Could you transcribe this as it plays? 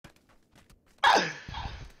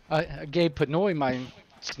I gave Pinoy my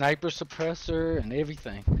sniper suppressor and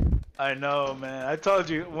everything. I know, man. I told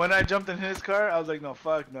you when I jumped in his car, I was like, no,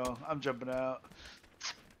 fuck no, I'm jumping out.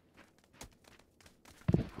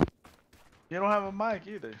 You don't have a mic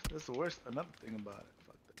either. That's the worst. Another thing about it.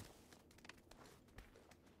 Fuck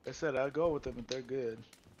that. I said I'll go with them if they're good.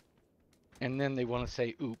 And then they want to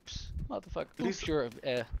say, "Oops, motherfucker, At least oops, you're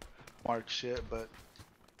a." mark shit, but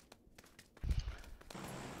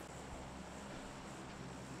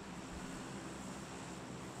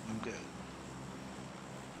I'm good.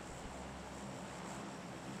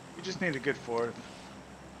 We just need a good fourth.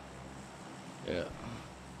 Yeah.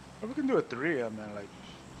 Or we can do a three. I mean, like,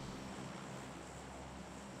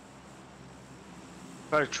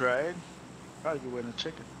 if I tried, probably could win a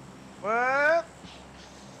chicken. What?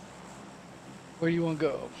 Where do you want to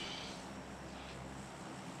go?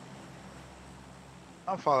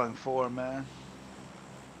 I'm following four, man.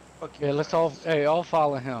 Fuck you Yeah, let's all. guys. Hey, I'll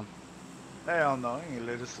follow him. Hell no, he ain't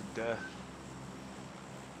lit us to death.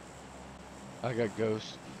 I got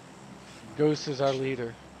Ghost. Ghost is our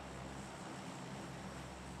leader.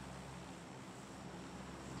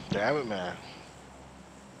 Damn it, man.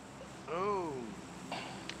 Oh.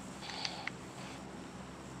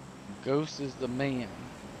 Ghost is the man.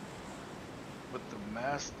 With the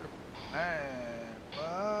master man,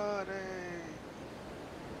 buddy.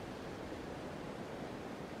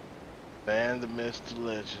 Man, the myth, the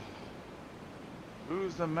legend.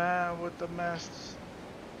 Who's the man with the master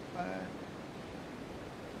man?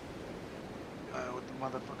 Guy with the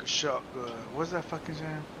motherfucking shotgun. What's that fucking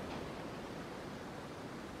jam?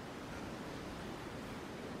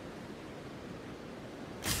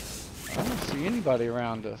 I don't see anybody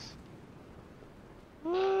around us.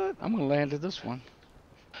 What? I'm gonna land at this one.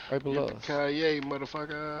 Right below us. Yippee-ki-yay,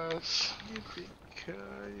 motherfuckers.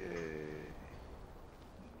 Yippee-ki-yay.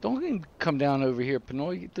 Don't even come down over here,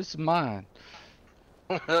 Pinoy. This is mine.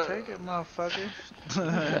 Take it, motherfucker.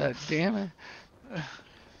 God damn it.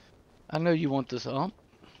 I know you want this ump.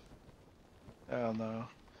 Hell no.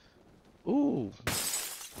 Ooh.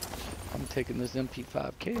 I'm taking this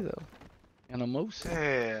MP5K though. And a Mosa.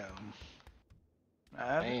 Damn.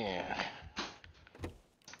 Man.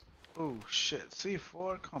 Oh shit.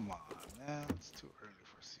 C4? Come on, man. It's too early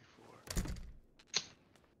for C4.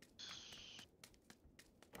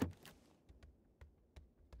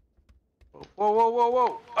 Whoa, whoa, whoa,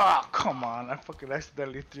 whoa! Ah, come on! I fucking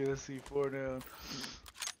accidentally threw the C4 down.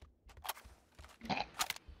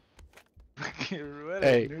 What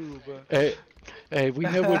Hey, a noob, hey, we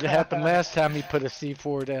know what happened last time he put a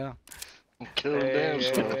C4 down. Kill him damn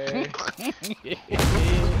son.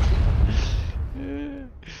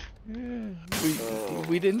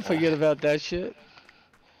 we didn't forget about that shit.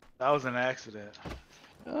 That was an accident.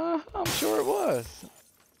 I'm sure it was.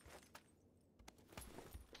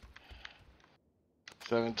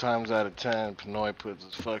 7 times out of 10, Pinoy puts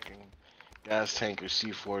his fucking gas tanker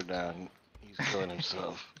C4 down. He's killing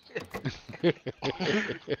himself.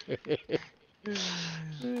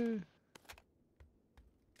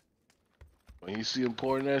 When you see him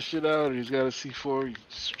pouring that shit out and he's got a C4, you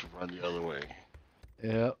just run the other way.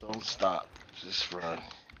 Yep. Don't stop. Just run.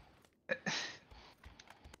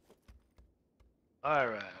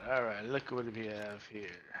 Alright. Look what we have here.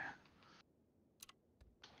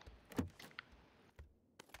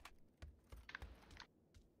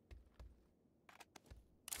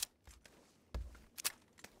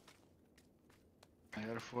 I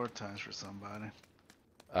got it 4 times for somebody.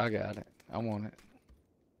 I got it. I want it.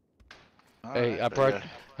 All Hey, right.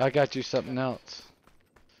 I got you something else.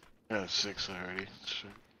 I got 6 already. Sure.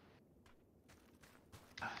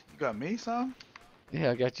 You got me some?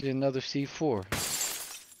 Yeah, I got you another C4.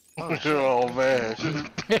 Oh man.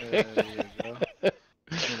 There you go. Give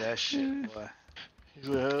me that shit, boy. He's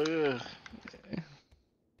like, hell yeah.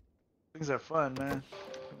 Things are fun, man.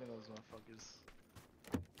 Look at those motherfuckers.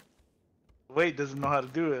 Wade doesn't know how to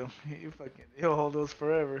do it. He'll hold those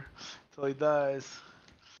forever till he dies.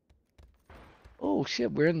 Oh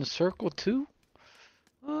shit, we're in the circle too?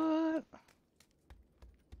 What?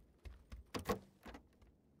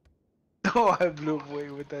 Oh, I blew away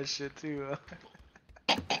with that shit too.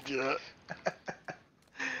 Yeah.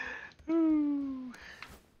 Ooh.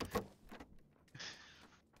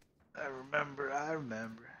 I remember. You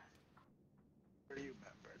remembered.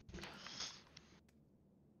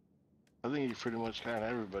 I think you pretty much got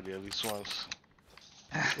everybody at least once.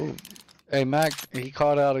 Ooh. Hey Mac, he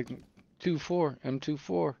called out a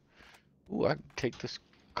M24. Ooh, I can take this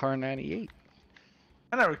car 98.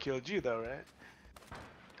 I never killed you though, right?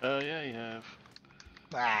 Oh yeah, you have.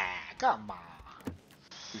 Ah, come on.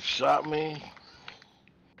 You shot me,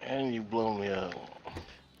 and you blow me up.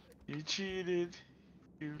 You cheated.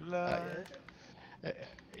 You lied.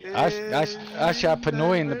 I shot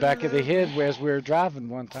Pinoy in the back of the head as we were driving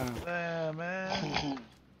one time. Yeah, man.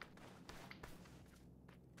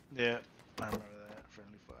 Yeah, I remember that.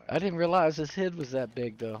 Friendly fire. I didn't realize his head was that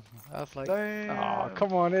big though. I was like, Damn. oh,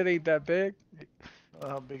 come on, it ain't that big.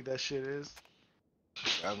 How big that shit is.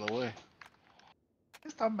 Out of the way.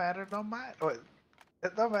 It don't matter, don't mind. Wait,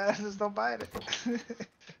 it don't matter, just don't bite it.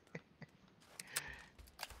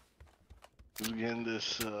 Who's getting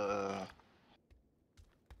this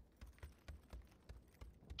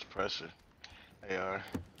suppressor? AR.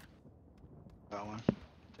 That one.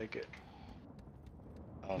 Take it.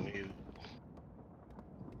 I don't need it.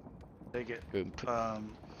 Take it. Good.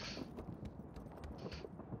 On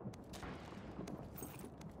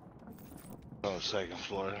the second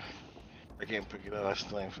floor. I can't pick it up. I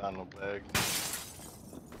still ain't found no bag.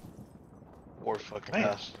 Or fucking Man.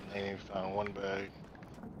 house. I ain't even found one bag.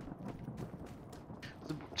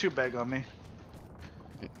 There's a 2 bag on me.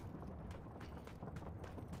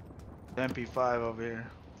 The MP5 over here.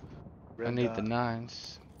 I Red need dot. the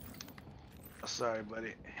 9s. Oh, sorry,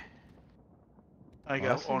 buddy. I Well, got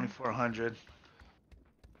that's only it. 400.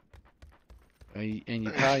 And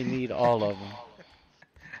you probably need all of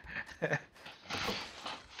them.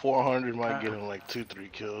 400 might get him like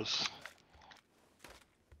 2-3 kills.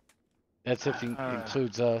 That's if he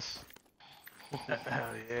includes us.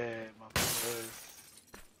 Hell yeah, my boys.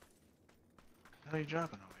 How are you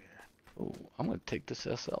dropping over here? Oh, I'm gonna take this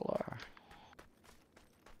SLR.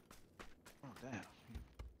 Oh, damn.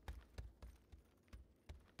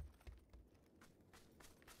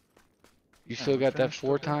 You still we got that finished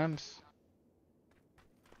 4 up there? times?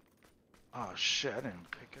 Oh shit, I didn't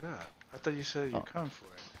pick it up. I thought you said you'd come for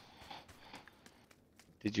it.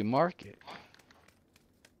 Did you mark it?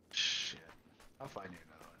 Shit. I'll find you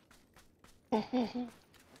another one.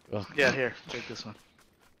 Well, Yeah, here. Take this one.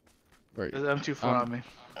 right. There's M24 on me.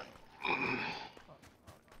 I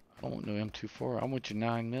don't want no M24. I want your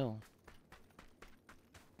 9mm.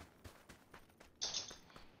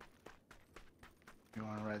 You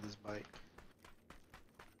wanna ride this bike?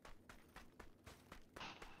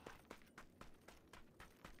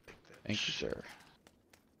 Take that. Thank you, sir.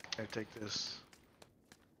 Here, take this.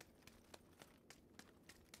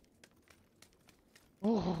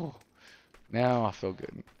 Oh, now I feel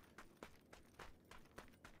good.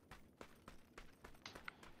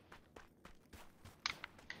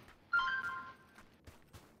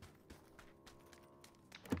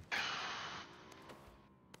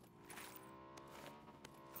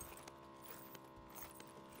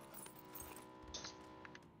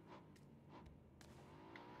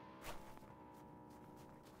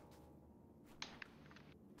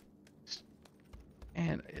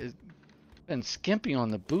 Man, it's been skimpy on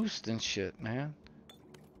the boost and shit, man.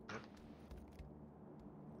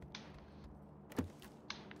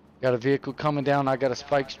 Got a vehicle coming down. I got a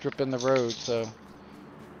spike strip in the road, so.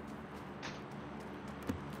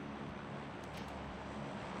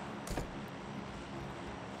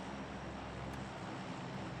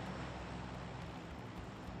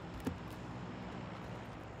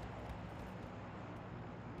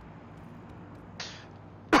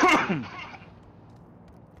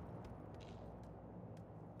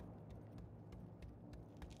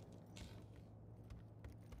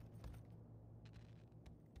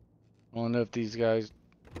 I don't know if these guys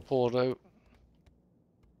pulled up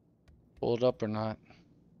or not.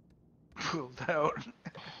 Pulled out.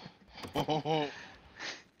 I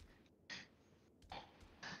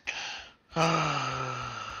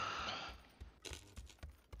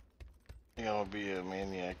think I'm gonna be a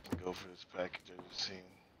maniac and go for this package I just seen.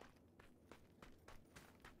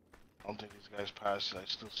 I don't think these guys passed it. I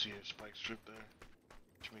still see a spike strip there.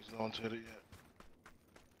 Which means no one's hit it yet.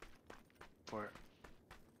 For it.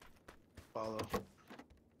 Follow.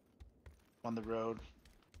 On the road.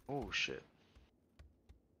 Oh shit.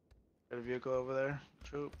 Got a vehicle over there?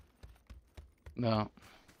 Troop. No.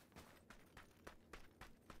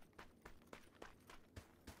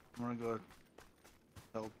 I'm gonna go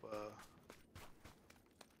help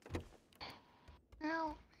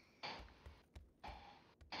Ow.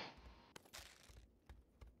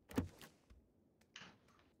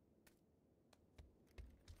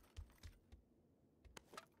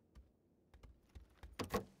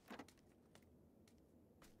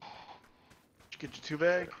 Did you get your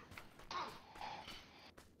 2-bag?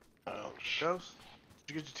 Ouch. Ghost?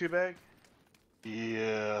 Did you get your 2-bag?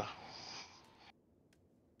 Yeah.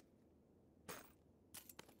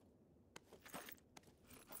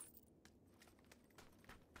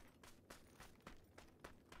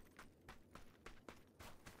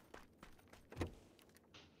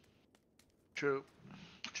 Troop.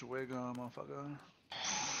 Put your wig on, motherfucker.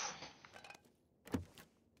 Put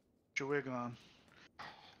your wig on.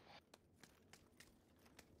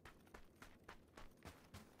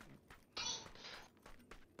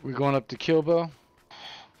 We going up to Kilbo?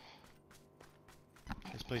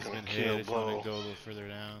 This place has Gonna been hit if you want kill to go a little further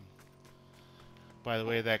down. By the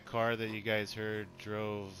way, that car that you guys heard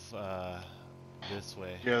drove this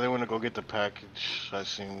way. Yeah, they want to go get the package. I've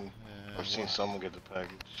seen Well, someone get the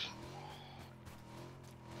package.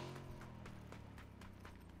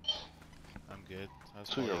 I'm good. I was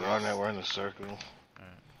So you're following running. us. We're in a circle.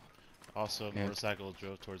 Alright. Also, a Yeah. motorcycle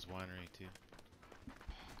drove towards winery too.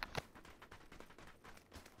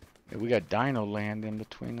 Yeah, we got Dino Land in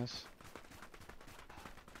between us.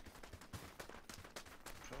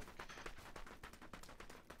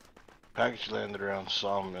 Package landed around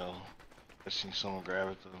Sawmill. I seen someone grab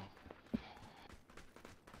it though.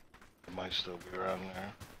 It might still be around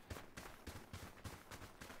there.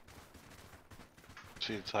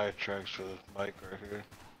 See the tire tracks for the bike right here.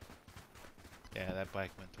 Yeah, that bike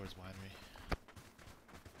went towards winery.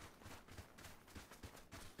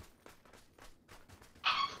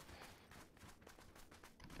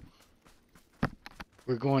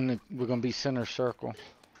 We're gonna be center circle.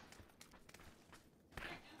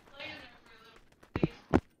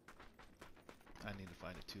 I need to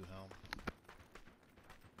find a 2-helm.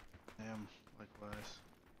 Damn, likewise.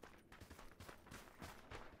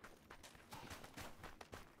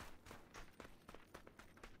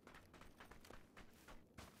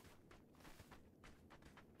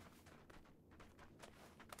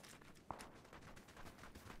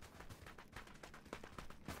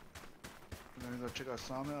 You gonna go check out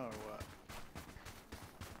Sawmill or what?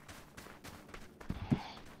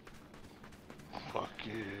 Fuck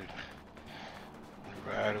you.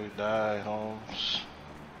 Ride or die, Holmes.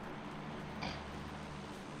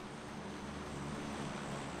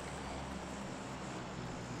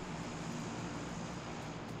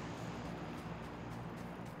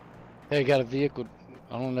 Hey, got a vehicle.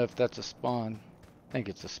 I don't know if that's a spawn. I think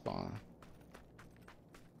it's a spawn.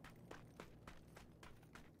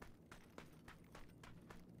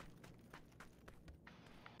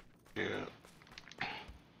 Yeah.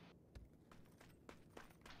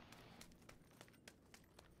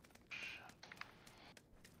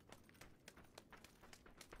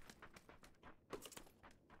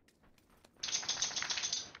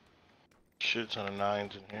 Shit ton of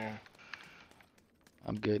 9s in here.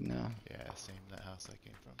 I'm good now. Yeah, same that house I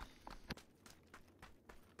came from.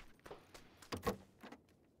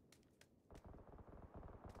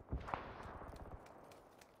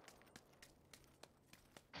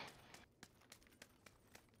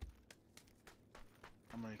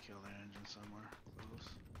 I'm gonna kill their engine somewhere close.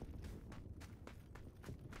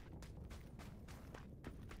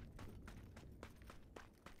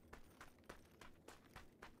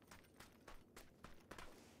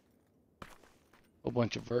 A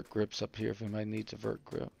bunch of vert grips up here if anybody needs a vert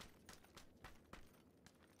grip.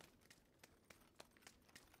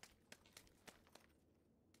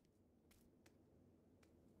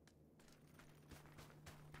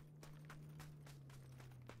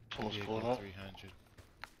 Someone's Vehicle pulling up. 300.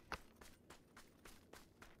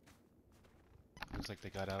 Looks like they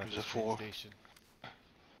got out of There's the a train 4. station.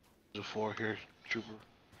 There's a 4 here, trooper.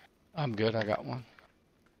 I'm good. I got one.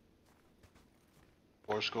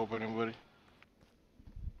 4 scope anybody?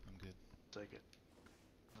 I'm good. Take it.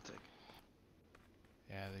 I'll take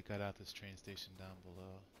it. Yeah, they got out this train station down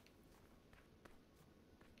below.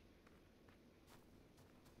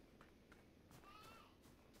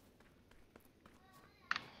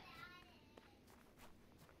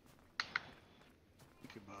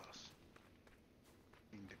 Thank you, boss.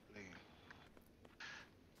 In the plane.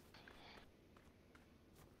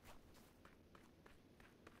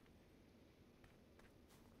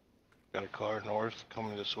 Got a car north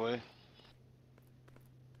coming this way.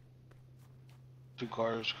 2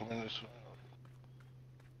 cars coming this way.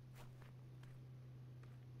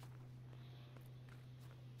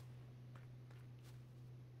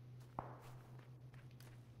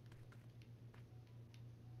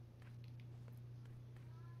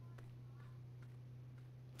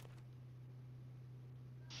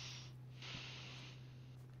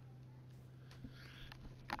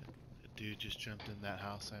 The dude just jumped in that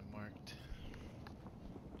house I marked.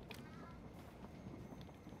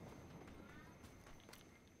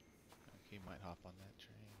 He might hop on that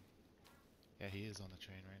train. Yeah, he is on the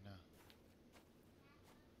train right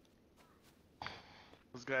now.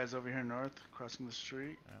 Those guys over here north, crossing the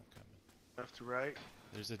street, I'm coming. left to right.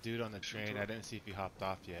 There's a dude on the train. I didn't see if he hopped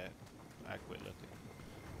off yet. I quit looking.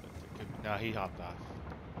 But there could be, no, he hopped off.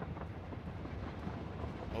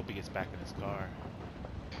 Hope he gets back in his car.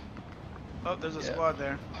 Oh, there's a Yeah. squad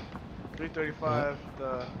there. 335.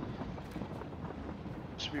 The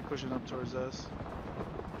should be pushing up towards us.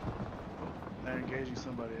 They're engaging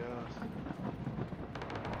somebody else.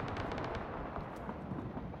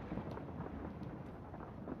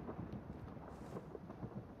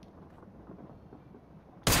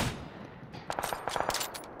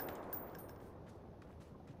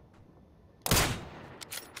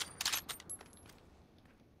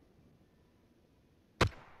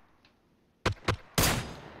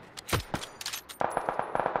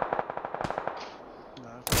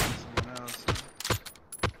 Someone else.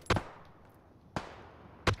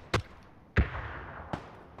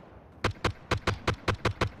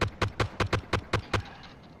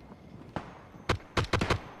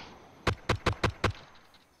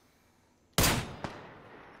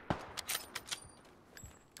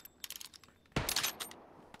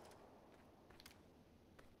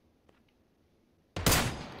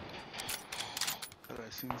 Thought I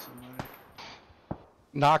seen somebody.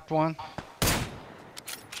 Knocked one.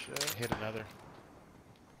 Shit. Hit another.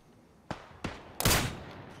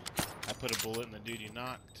 I put a bullet in the dude you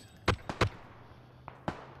knocked.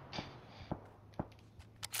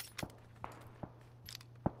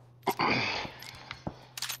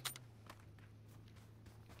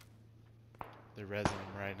 They're rezzing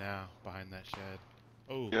him right now behind that shed.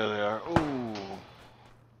 Oh, Yeah, they are. Ooh.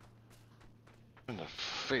 In the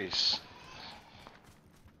face.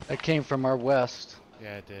 That came from our west.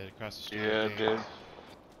 yeah, it did. Across the street. Yeah, it did.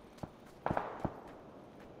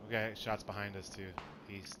 We got shots behind us too.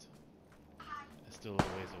 East. It's still a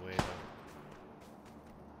ways away though.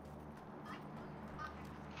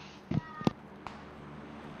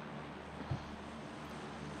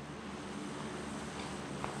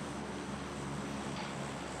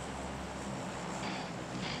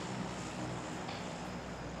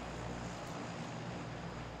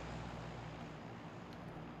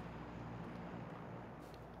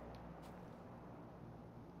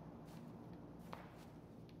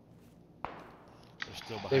 They're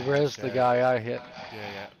still They behind rezzed the shed. guy I hit.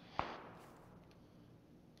 Yeah,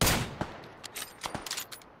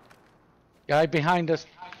 Guy behind us.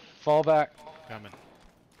 Fall back. coming.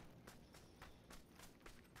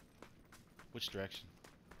 Which direction?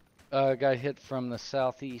 Got hit from the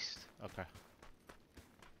southeast. Okay.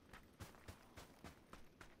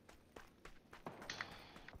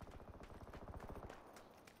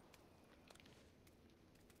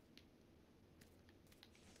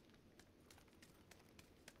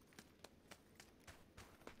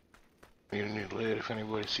 You need to lead if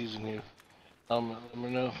anybody sees you. Let me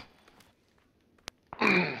know.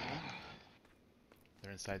 They're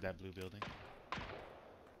inside that blue building.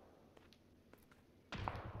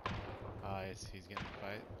 Ah, yes, he's getting the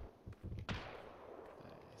fight.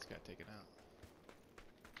 He's got taken out.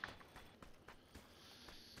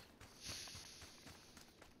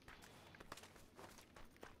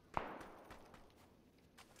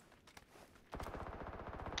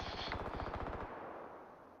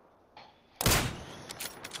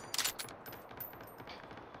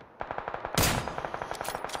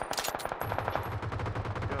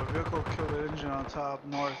 Yo, vehicle killed the engine on top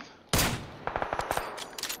north.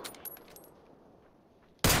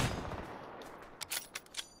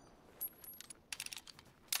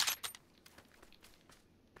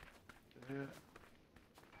 Yeah.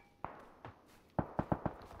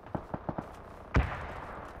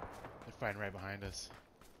 They're fighting right behind us.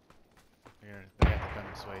 They have to come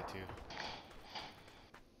this way too.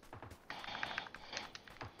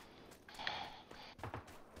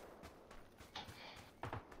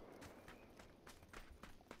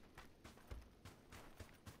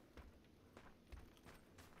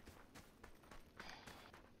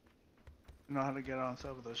 You know how to get on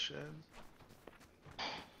top of those sheds?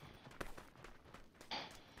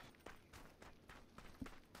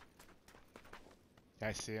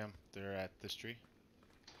 I see them. They're at this tree.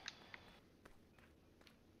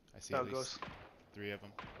 I see How at it least goes. 3 of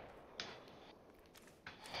them.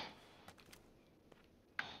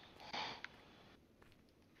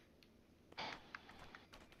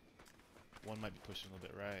 One might be pushing a little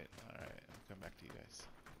bit right. Alright, I'll come back to you guys.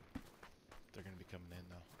 They're gonna be coming in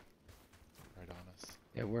though. Right on us.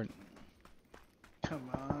 Yeah, we're. Come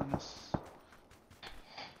on.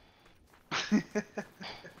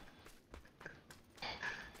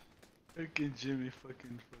 Fucking Jimmy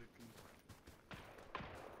fucking.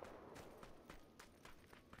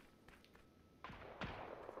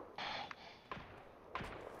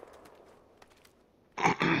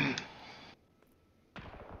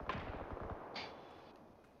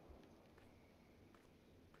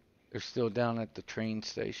 They're still down at the train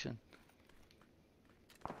station.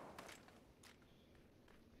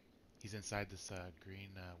 He's inside this green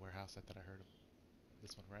warehouse. I thought I heard him.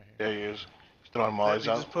 This one right here. There he is. Still on Molly's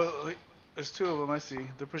They out. just put, there's two of them, I see.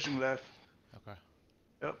 They're pushing left. Okay.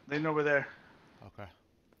 Yep, they know we're there. Okay.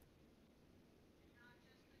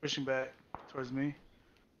 Pushing back towards me.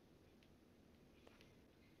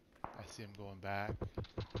 I see him going back.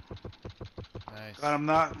 Nice. Got him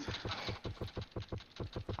knocked.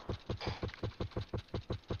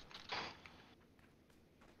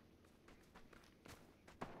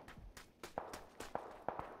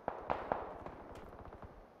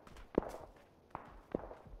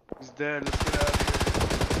 He's dead. Let's get out of here.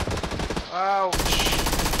 Ouch.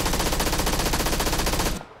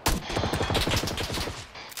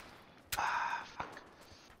 Ah, fuck.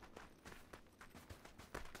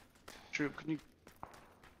 Troop, can you?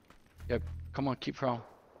 Yep. Come on, keep rolling.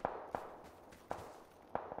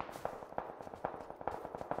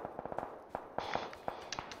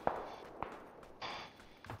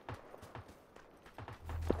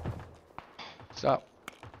 Stop.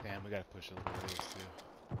 Damn, we gotta push a little ways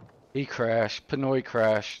too. He crashed. Pinoy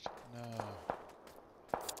crashed. No.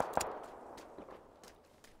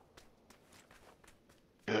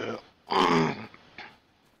 Yeah.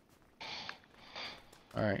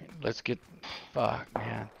 Alright, let's get. Fuck,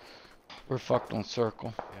 man. We're fucked on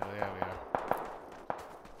circle. Yeah, we are.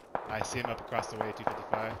 I see him up across the way,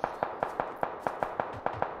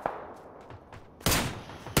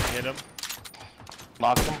 255. Hit him.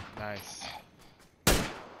 Knocked him. Nice.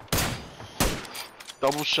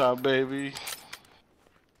 Double shot, baby.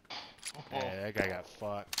 Yeah, that guy got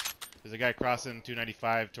fucked. There's a guy crossing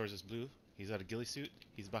 295 towards this blue. He's got a ghillie suit.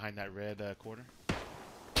 He's behind that red corner.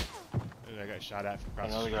 Ooh, I got shot at from across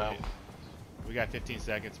the Another street. guy. We got 15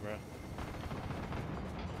 seconds, bro.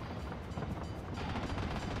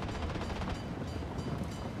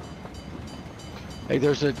 Hey,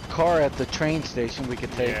 there's a car at the train station we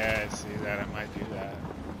could take. Yeah, I see that. I might do that.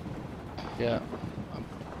 Yeah.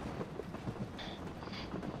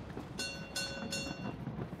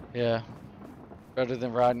 Yeah. Better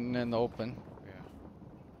than riding in the open. Yeah.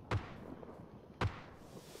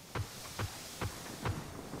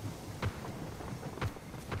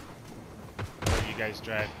 Let you guys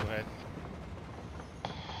drive. Go ahead.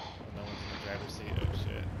 No one's in the driver's seat. Oh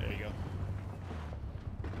shit. There you go.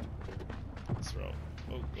 Let's roll.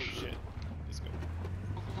 Oh shit. Let's go.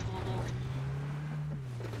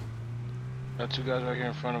 Got two guys right here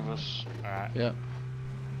in front of us. Alright. Yeah.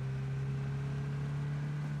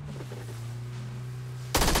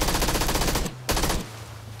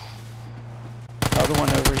 Other one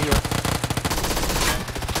over here.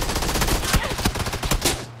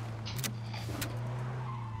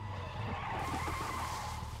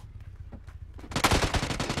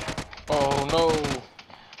 Oh no!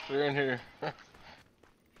 They're in here.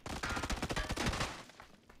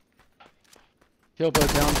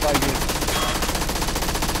 Kilbo down by you.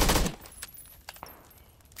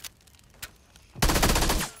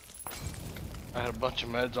 I had a bunch of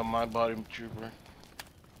meds on my body, trooper.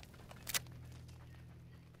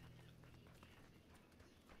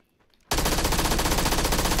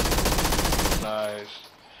 Nice.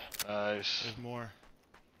 Nice. There's more.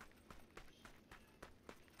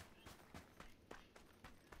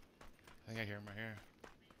 I think I hear him right here.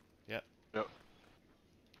 Yep. Yep.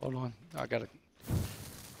 Hold on. I gotta.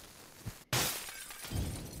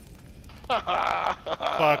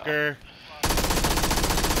 Fucker.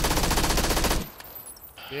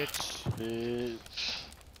 Bitch. Bitch.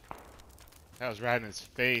 That was right in his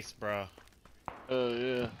face, bro. Oh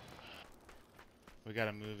yeah. We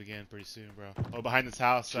gotta move again pretty soon, bro. Oh, behind this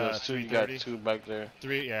house, So there's two, you got 330. two back there.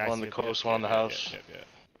 3, yeah, I One see on the it. coast, Yep, one on the yep, house. Yep.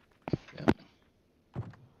 Yep.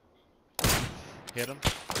 Hit him.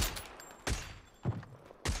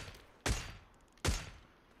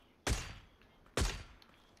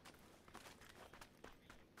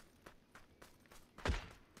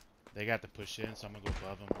 They got to push in, so I'm gonna go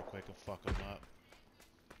above them real quick and fuck them up.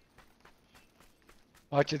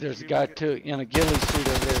 Watch it. There's a guy too in a ghillie suit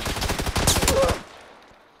over there.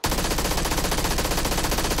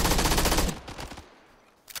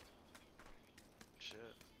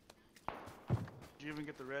 Shit. Did you even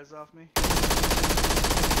get the res off me?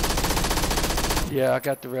 Yeah, I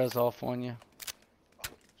got the res off on you.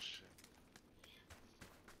 Shit.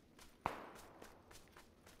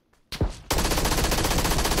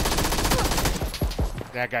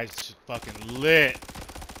 That guy's just fucking lit.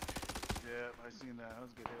 Yeah, I seen that. That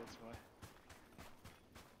was good hits, boy.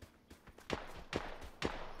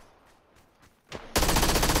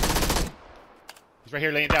 He's right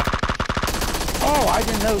here laying down. Oh, I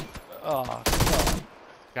didn't know. Oh, God.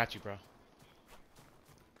 Got you, bro.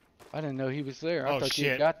 I didn't know he was there. I Oh thought you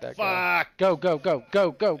shit! got that guy. Fuck! Go, go, go,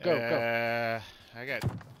 go, go, go, go. I got.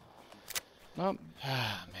 No,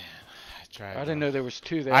 Ah man, I tried. I didn't bro. know there was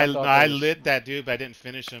two there. I thought I there was lit that dude, but I didn't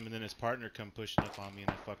finish him, and then his partner come pushing up on me,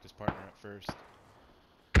 and I fucked his partner up first.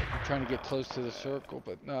 trying to get close to the circle,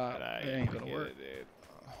 but nah, But I it ain't gonna get work. it, dude.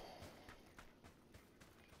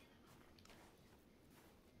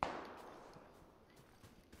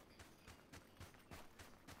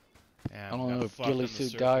 Damn, I don't got know if fucked in Ghillie the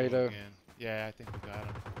Suit circle died, again. Yeah, I think we got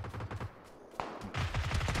him.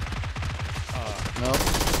 Nope.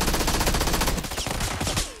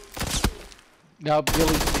 No,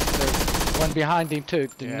 Ghillie Suit's there. One behind him too.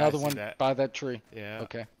 Yeah, I Another see one that. by that tree. Yeah.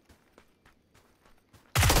 Okay.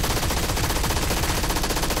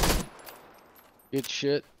 Good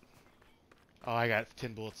shit. Oh, I got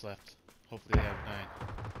 10 bullets left. Hopefully they have 9.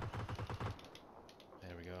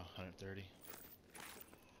 There we go, 130.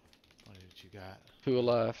 What did you got? Two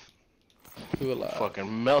alive. Two alive.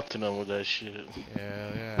 Fucking melting them with that shit.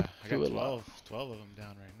 Yeah. I got Two 12 alive. of them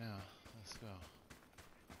down right now. Let's go.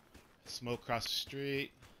 Smoke across the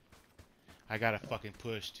street. I gotta fucking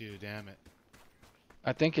push too, damn it.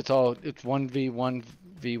 I think it's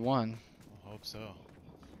 1v1v1. I hope so.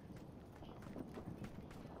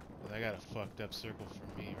 But I got a fucked up circle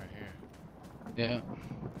for me right here. Yeah.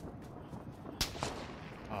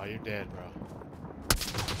 Oh, you're dead, bro.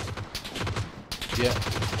 Yeah.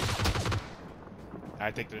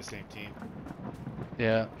 I think they're the same team.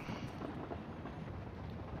 Yeah.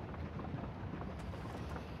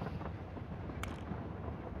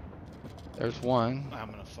 There's one. I'm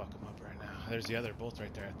gonna fuck him up right now. There's the other bolt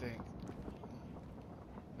right there, I think.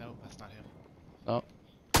 Nope, that's not him. Oh.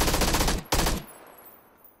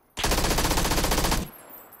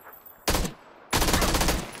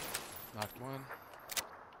 Knocked one.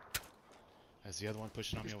 There's the other one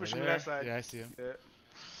pushing on He's me over pushing me there. that side. Yeah, I see him. Yeah.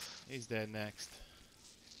 He's dead next.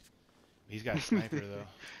 He's got a sniper though.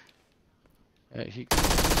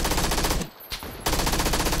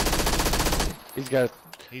 He's got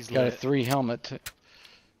He's a lit. 3 helmet.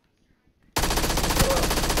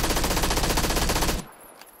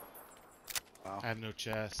 I have no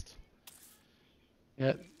chest.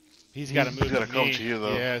 Yeah. He's got to move. He's gotta to come me. to you,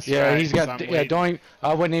 though. Yeah, that's Yeah, right, he's 'cause got. I'm Yeah, waiting. don't.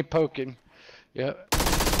 I wouldn't even poke him. Yeah.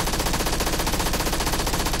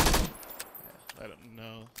 Let him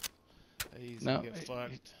know that he's No, gonna get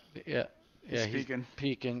fucked. Yeah. Yeah. He's peeking.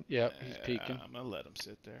 Peeking. Yeah, he's peeking. I'm gonna let him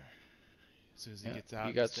sit there. As soon as he Yeah, gets out,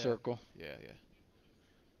 you got he's dead. circle, Yeah.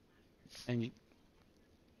 and you.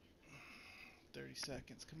 30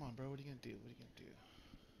 seconds. Come on, bro. What are you gonna do?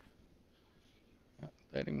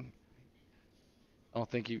 Let him. I don't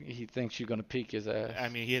think he thinks you're gonna peek his ass. I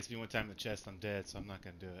mean, he hits me one time in the chest. I'm dead, so I'm not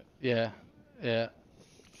gonna do it. Yeah. Yeah.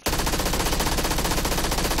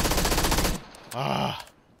 Ah.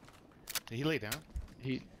 Did he lay down?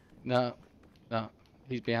 No.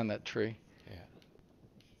 He's behind that tree.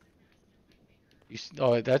 Yeah.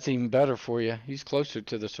 Oh, that's even better for you. He's closer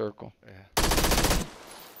to the circle. Yeah.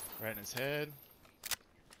 Right in his head.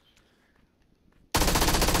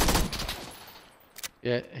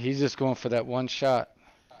 Yeah, he's just going for that one shot.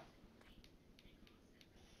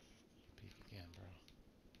 Peek again, bro.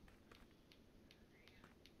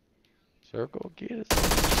 Circle, get it.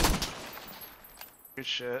 Good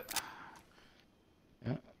shit.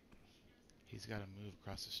 He's got to move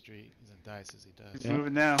across the street. He's gonna die as he does. He's Yeah.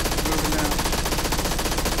 moving now. He's moving now.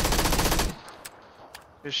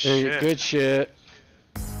 Good Hey, shit. good shit.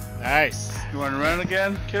 Nice. You want to run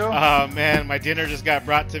again, Kill? Oh man, my dinner just got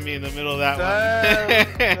brought to me in the middle of that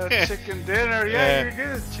Damn, one. that chicken dinner. Yeah, Yeah. you're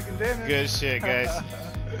good. Chicken dinner. Good shit, guys.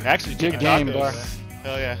 Actually, Good chicken game, tacos. Bar.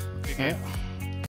 Hell yeah. Good game. Yeah.